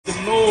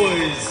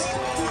is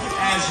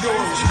as your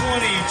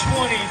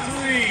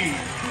 2023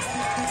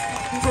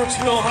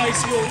 Crooksville High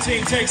School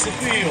team takes the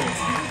field.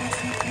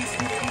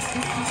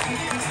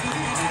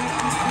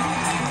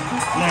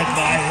 Led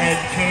by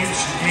head coach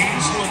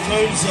James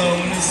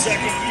Latozo in his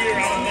second year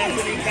out of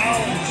Bethany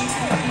College.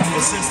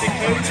 Assistant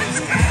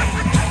coaches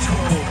Adam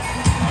Mitchell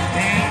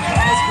and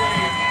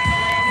Cosgrave.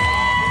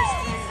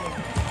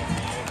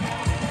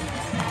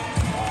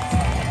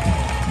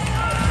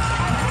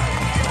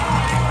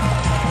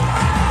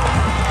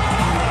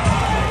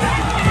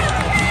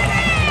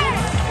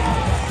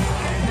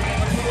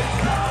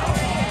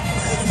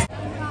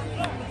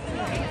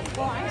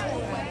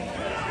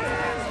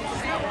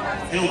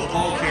 Hill, the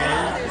ball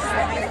carrier.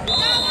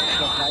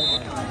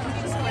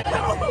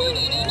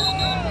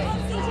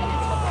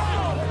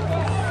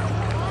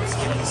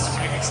 The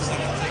Ceramics is going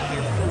to take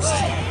their first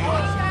swing.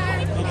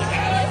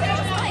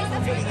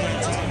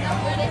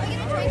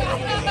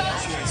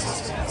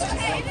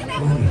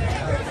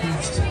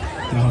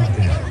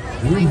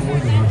 We're more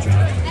than our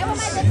job.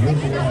 You're more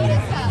than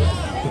our family.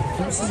 The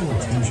personal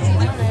attention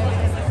we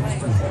provide comes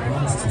from a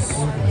promise to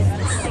serve you with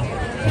respect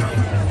and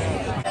compassion.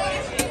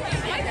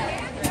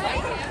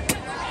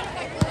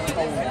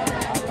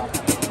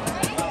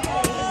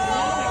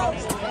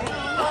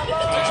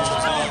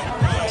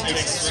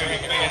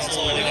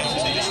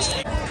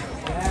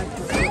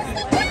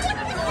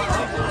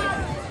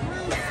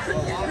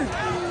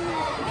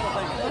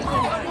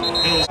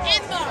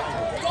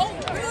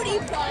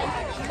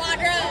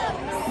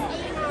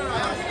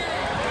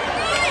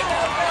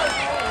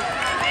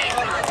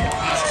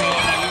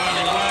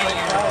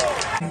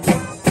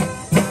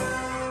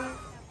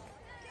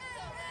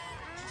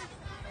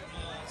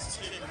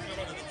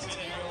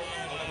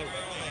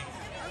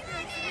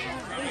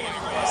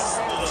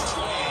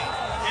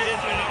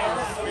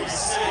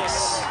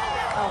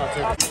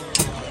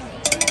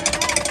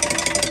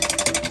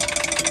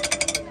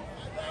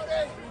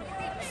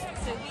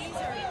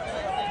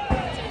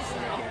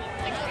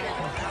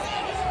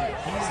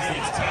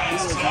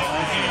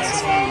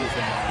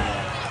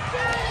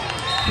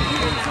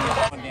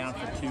 Down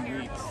for 2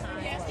 weeks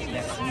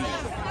next week.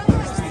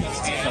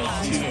 So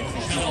she's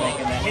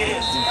making that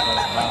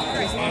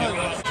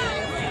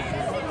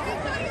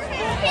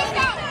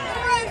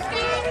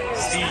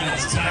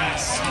Stevens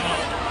pass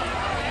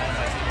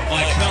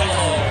by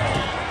Kello.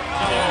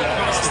 Kello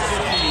across the 50,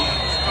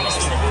 across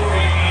the 40,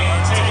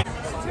 and take it.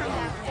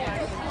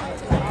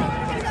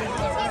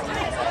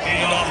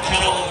 Hand off to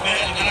Kello,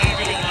 man, and I'm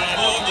going to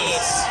hold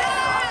this.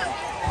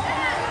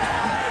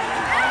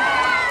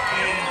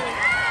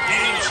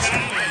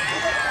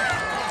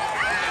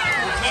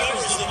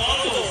 Recovers the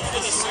ball for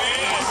the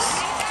Ceramics.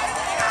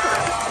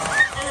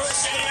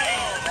 First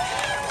down.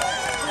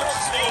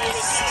 Crooksville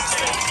with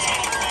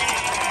 6-17 lead.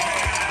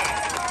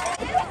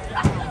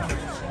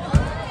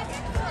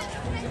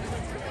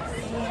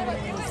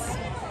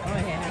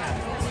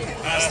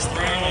 Pass to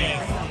Browning.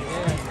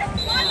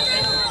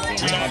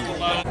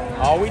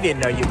 Oh, we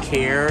didn't know you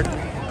cared.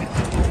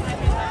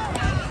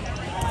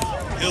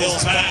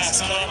 Hill's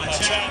pass caught by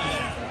Chapman.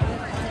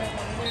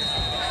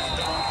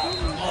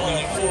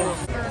 Only 4.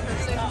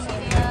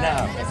 No.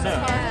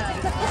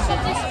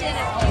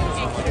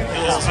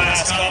 Hill's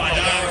pass caught by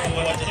Dyer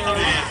with the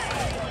 30th.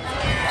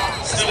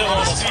 Still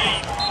on his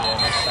feet.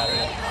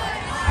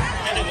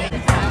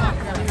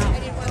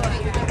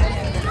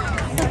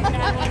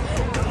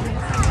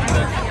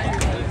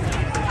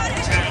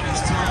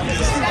 Chapman's turn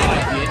is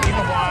You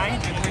know why?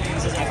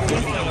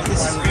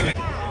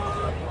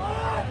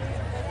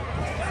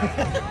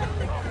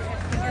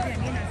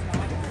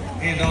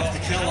 Hand off to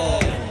Kello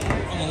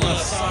on the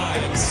left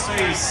side of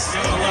space,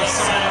 down the left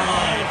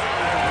sideline.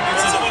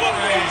 It's a foot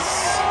race.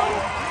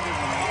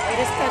 It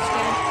is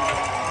touchdown.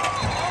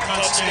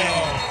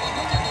 Touchdown.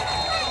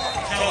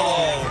 Kello.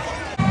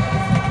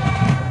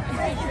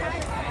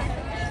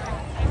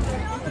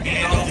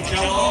 Hand off to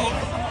Kello.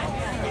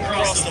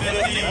 Across the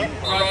 50,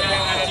 right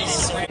down at the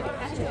screen.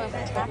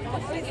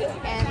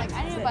 And like I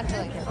knew a bunch of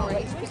like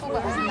 40s people,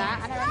 but other than that,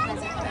 I don't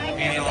recognize it.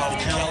 Hand off to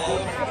Kello.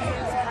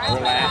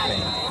 We're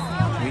laughing.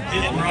 We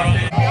didn't run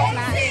it. We all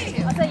matched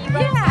too. I'll tell you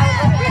right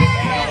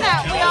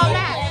now. We all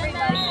matched.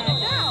 Everybody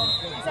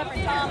except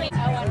for Tommy.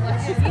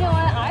 You know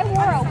what? I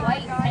wore a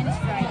white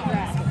pinstripe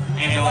dress.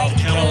 Hand off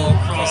Kello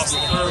across the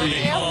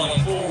 30,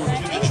 falling forward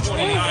to the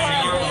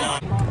 29-yard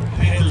line.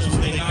 Panthers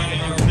with a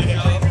 9-yard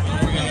pickup.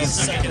 We're going to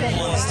second and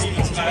 1.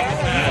 Stevens back to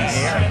pass.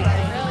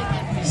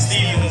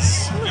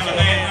 Stevens got a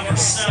man number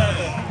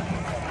 7.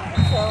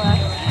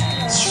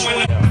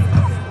 Swing.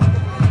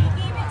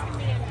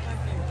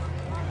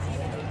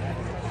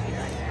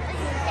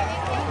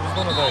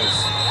 One of those.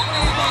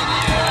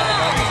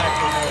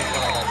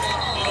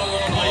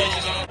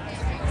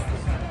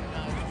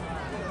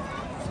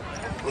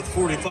 With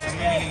 45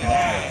 remaining in the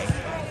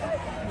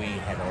half. We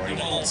had already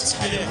Reynolds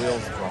had the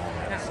wheels drawn.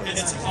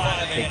 hits a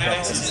 5 and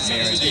bounces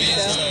into the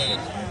end zone.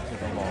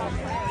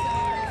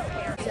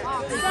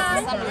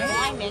 Some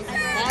linemen, and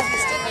as we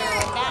stood there,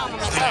 we're down. I'm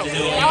like, oh,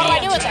 now what do I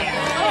do with them?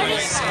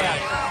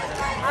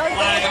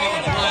 Flag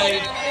on the play.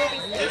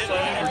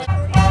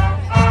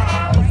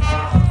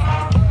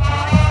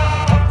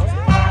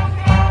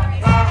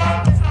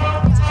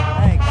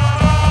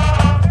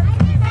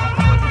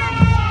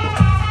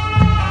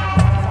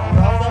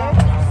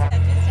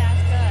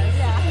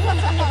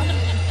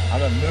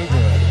 I'm a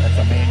mooger. That's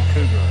a man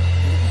cougar.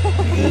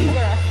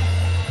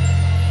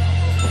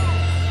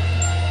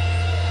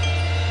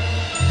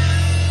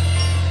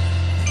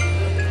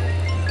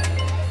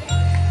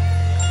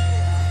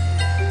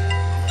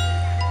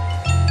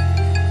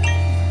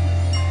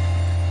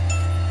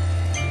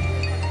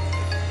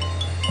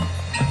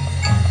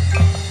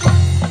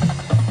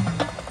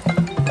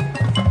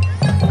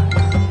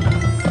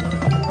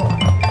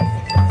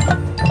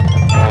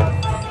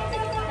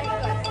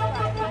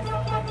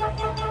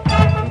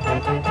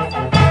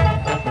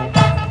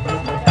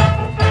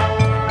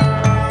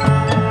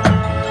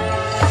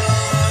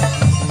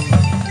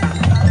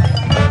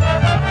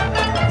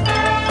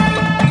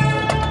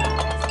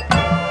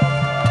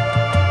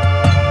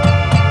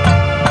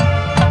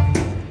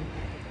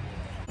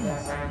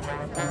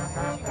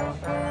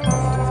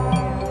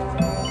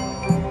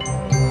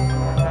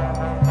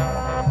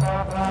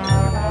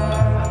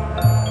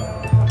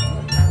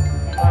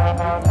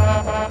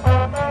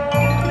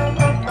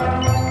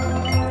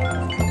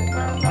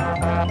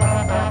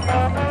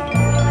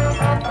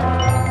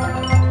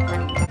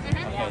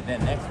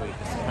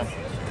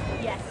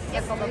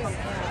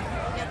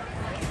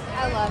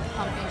 I love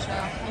pumpkin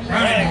show.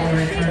 Right.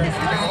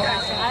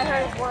 I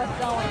heard it's worth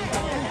going.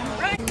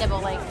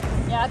 Nibble like.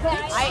 Yeah,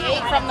 I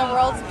ate from the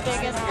world's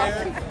biggest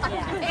pumpkin.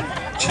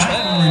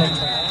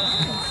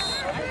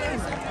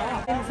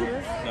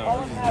 No,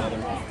 this is another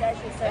one.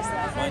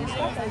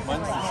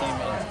 Mine's the same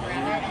as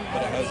green,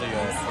 but it has a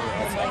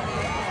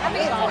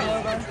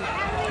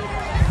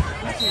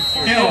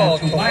Hill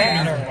to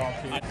Wagner.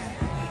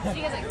 Do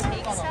you guys like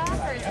take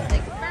stuff or is it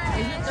like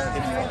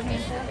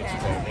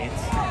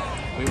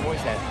We've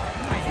always had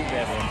two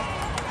bedrooms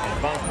and a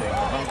bunker. The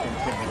bunker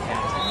could be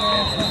counted.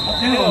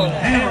 Hill,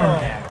 Hammer.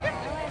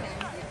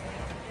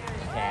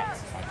 Cats,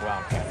 like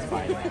wild cats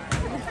fighting.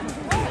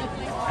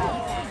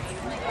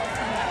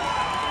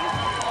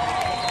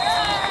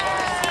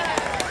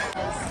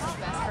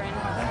 best friend,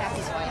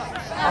 Kathy's wife?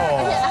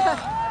 Oh.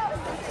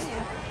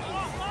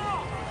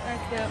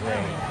 That's good.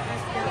 Great.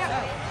 That's good.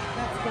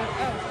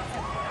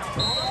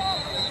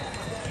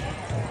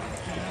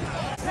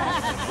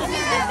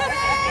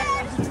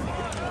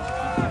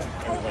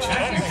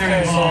 Chapman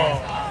carries on.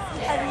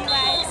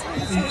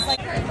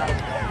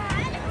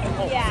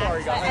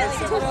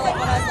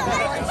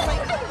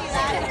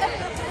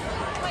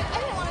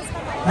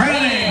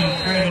 Brandon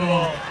carries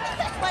on.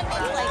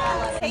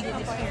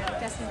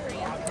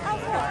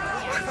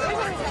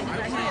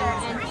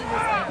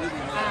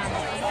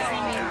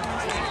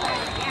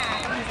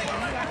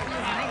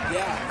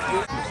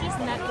 She's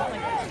met with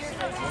like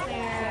cheerleaders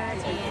there, and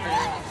she's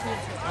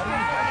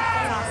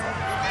awesome.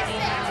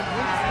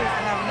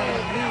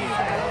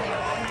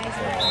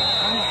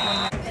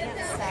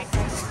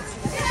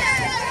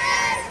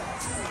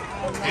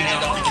 And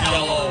off the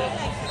Kello.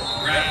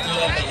 Wrapped up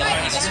the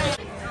last.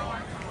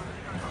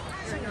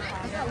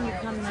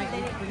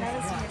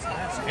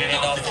 And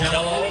off the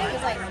Kello.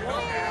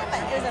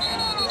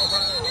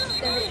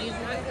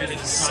 And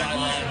it's a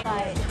sideline.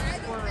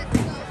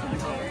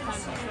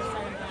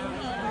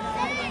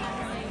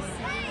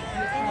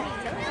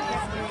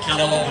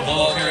 Kello the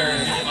ball carrier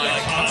hit by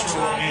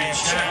Cottrell and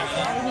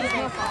Chapman.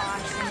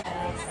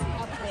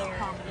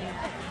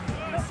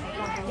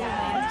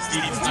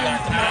 Stevens back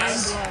the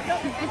pass.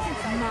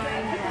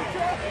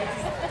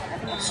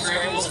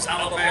 Scrambles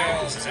out of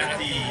bounds at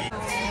the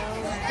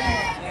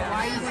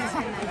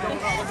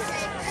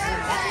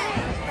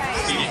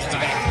Stevens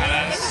back the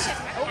pass.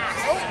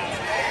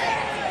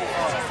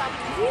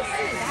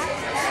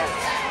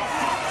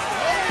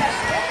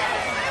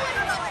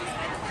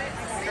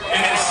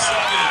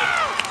 Intercepted.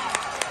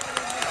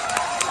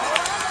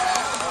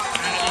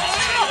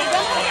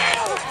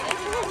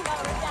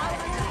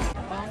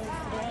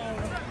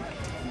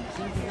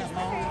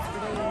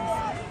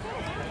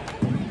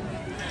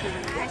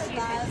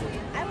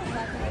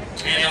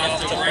 And off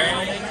the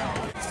ground.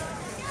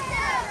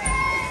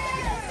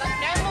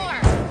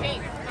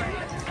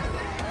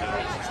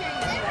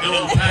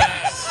 Little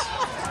pass.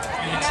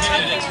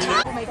 Intended to.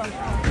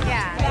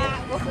 Yeah.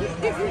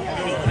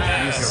 Little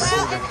pass.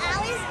 Well, and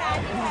Allie's bad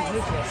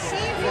because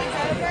she runs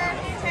over,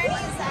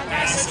 turns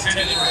Pass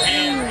intended for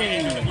him.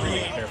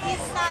 Incomplete.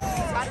 He's not.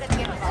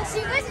 Well,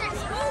 she was next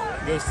school.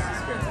 Ghost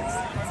experience.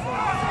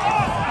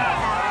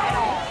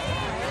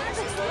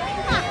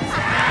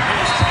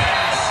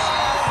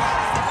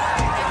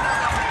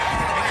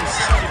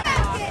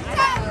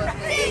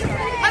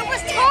 I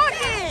was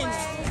talking!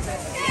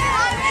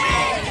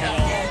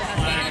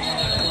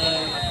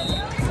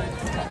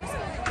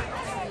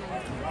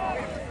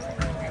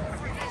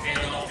 And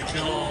off the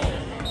kill.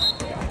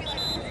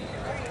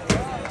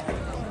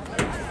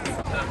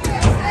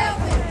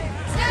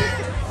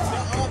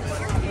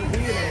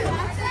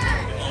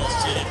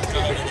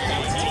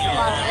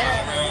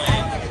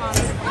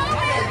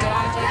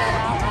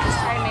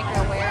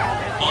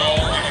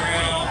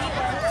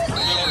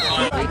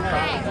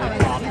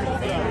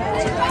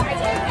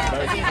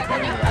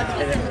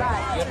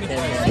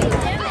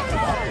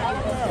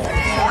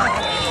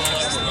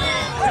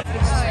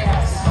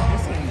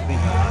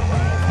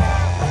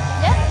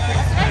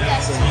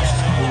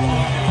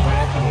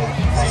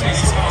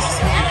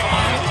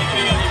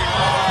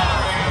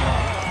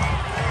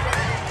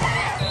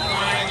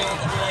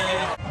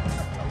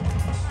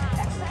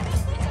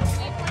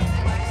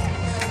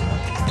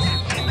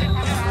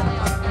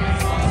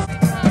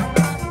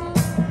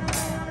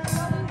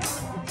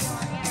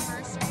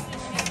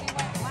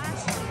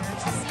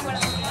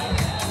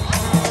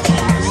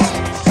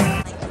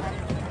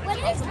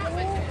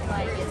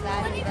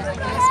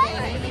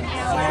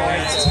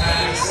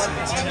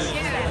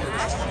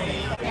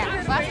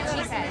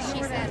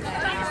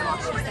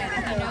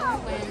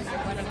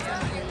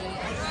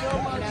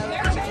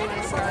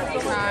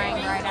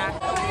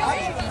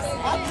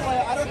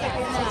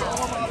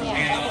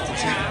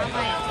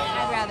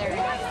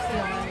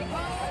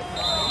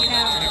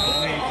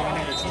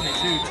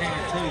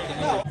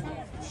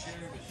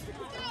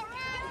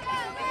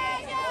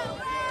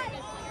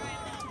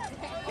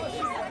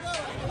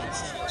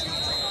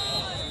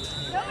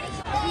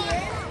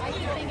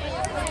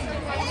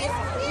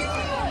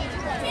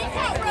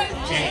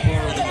 Can't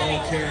pour the ball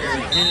carrier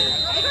hit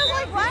it.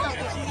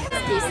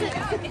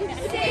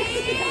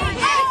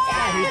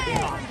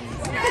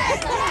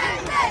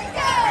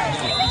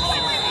 Let's go!